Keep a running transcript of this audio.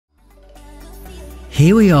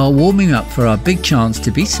Here we are warming up for our big chance to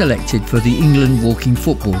be selected for the England walking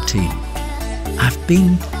football team. I've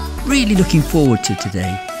been really looking forward to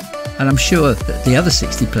today, and I'm sure that the other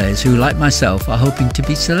 60 players who, like myself, are hoping to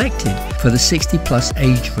be selected for the 60 plus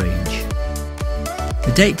age range.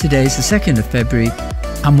 The date today is the 2nd of February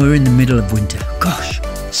and we're in the middle of winter. Gosh,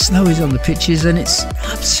 snow is on the pitches and it's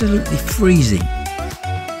absolutely freezing.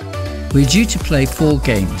 We're due to play 4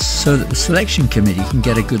 games so that the selection committee can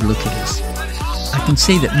get a good look at us. I can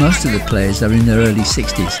see that most of the players are in their early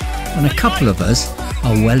 60s and a couple of us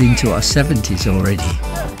are well into our 70s already.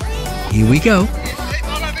 Here we go.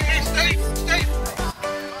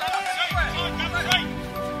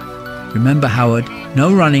 Remember, Howard,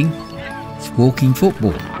 no running, it's walking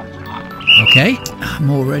football. Okay?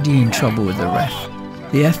 I'm already in trouble with the ref.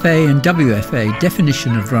 The FA and WFA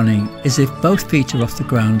definition of running is if both feet are off the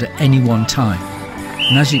ground at any one time.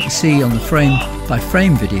 And as you can see on the frame by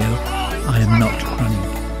frame video, I am not running.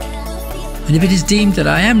 And if it is deemed that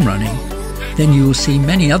I am running, then you will see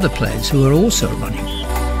many other players who are also running.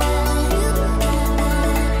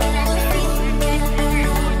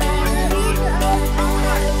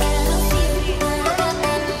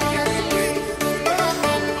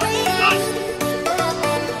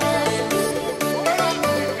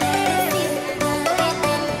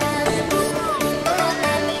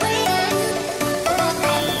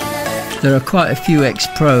 There are quite a few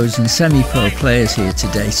ex-pros and semi-pro players here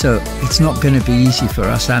today, so it's not going to be easy for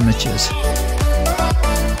us amateurs.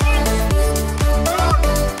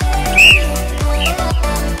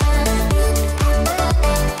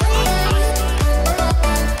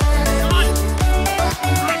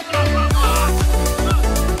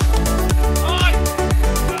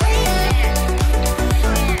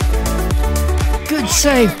 Good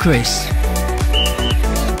save, Chris.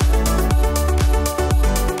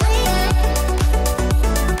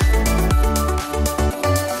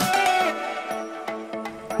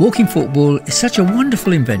 Walking football is such a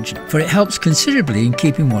wonderful invention, for it helps considerably in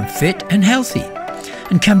keeping one fit and healthy,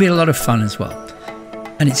 and can be a lot of fun as well.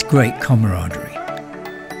 And it's great camaraderie.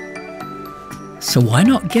 So why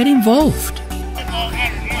not get involved?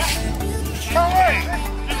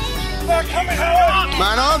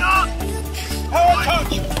 Man on!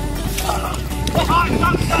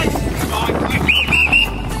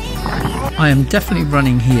 I am definitely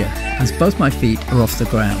running here, as both my feet are off the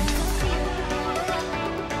ground.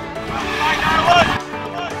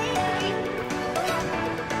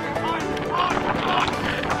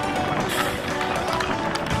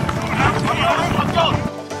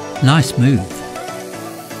 Nice move.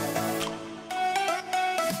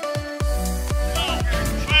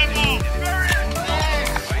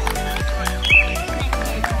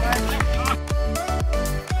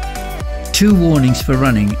 Two warnings for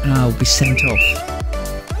running and I'll be sent off.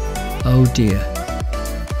 Oh dear,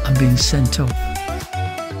 I'm being sent off.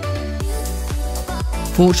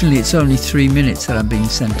 Fortunately, it's only 3 minutes that I'm being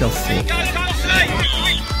sent off for.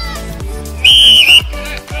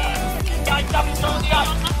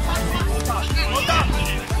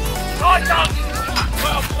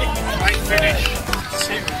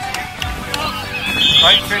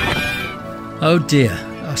 Oh dear,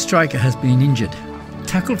 our striker has been injured.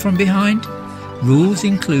 Tackle from behind? Rules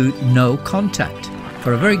include no contact,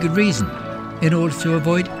 for a very good reason, in order to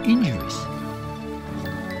avoid injuries.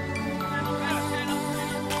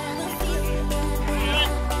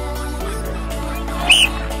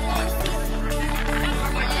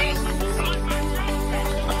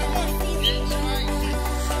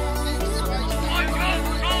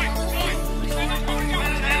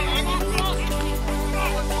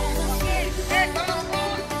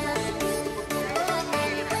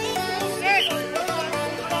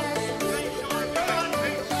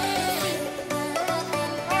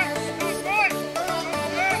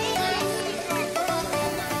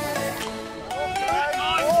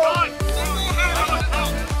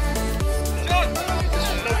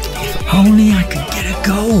 Only I could get a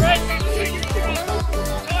goal.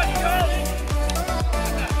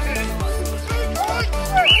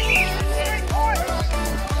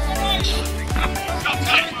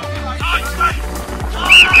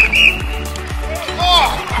 Oh,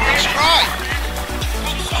 that's right.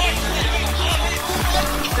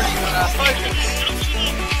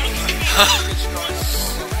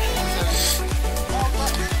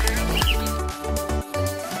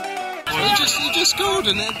 You just scored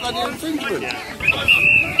and they're bloody infringement.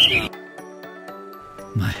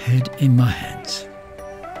 My head in my hands.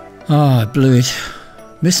 I blew it.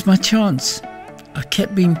 Missed my chance. I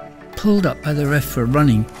kept being pulled up by the ref for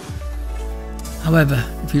running. However,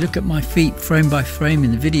 if you look at my feet frame by frame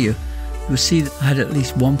in the video, you'll see that I had at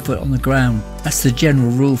least 1 foot on the ground. That's the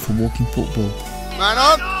general rule for walking football. Man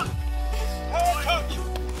on!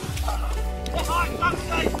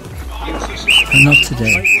 But not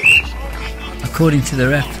today. According to the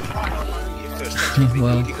ref.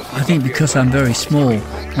 Well, I think because I'm very small,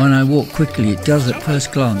 when I walk quickly it does at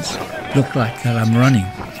first glance look like that I'm running,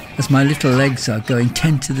 as my little legs are going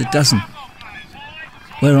 10 to the dozen.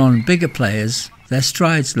 Where on bigger players, their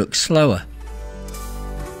strides look slower.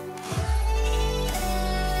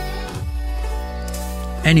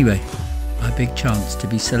 Anyway, my big chance to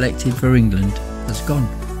be selected for England has gone.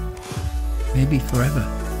 Maybe forever.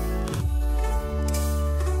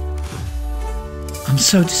 I'm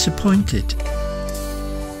so disappointed.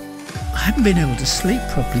 I haven't been able to sleep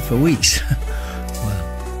properly for weeks. Well,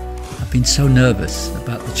 I've been so nervous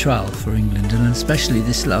about the trial for England, and especially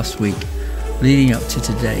this last week, leading up to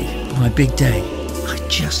today, my big day. I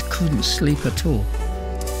just couldn't sleep at all.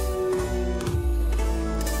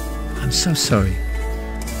 I'm so sorry.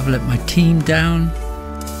 I've let my team down,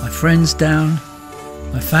 my friends down,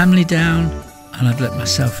 my family down, and I've let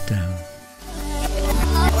myself down.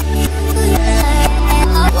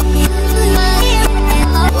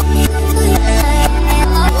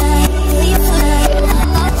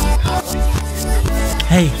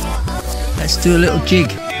 Hey, let's do a little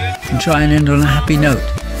jig and try and end on a happy note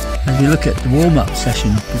as we look at the warm-up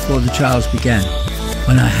session before the trials began,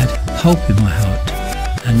 when I had hope in my heart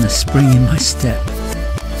and the spring in my step.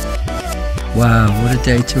 Wow, what a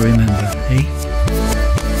day to remember, eh?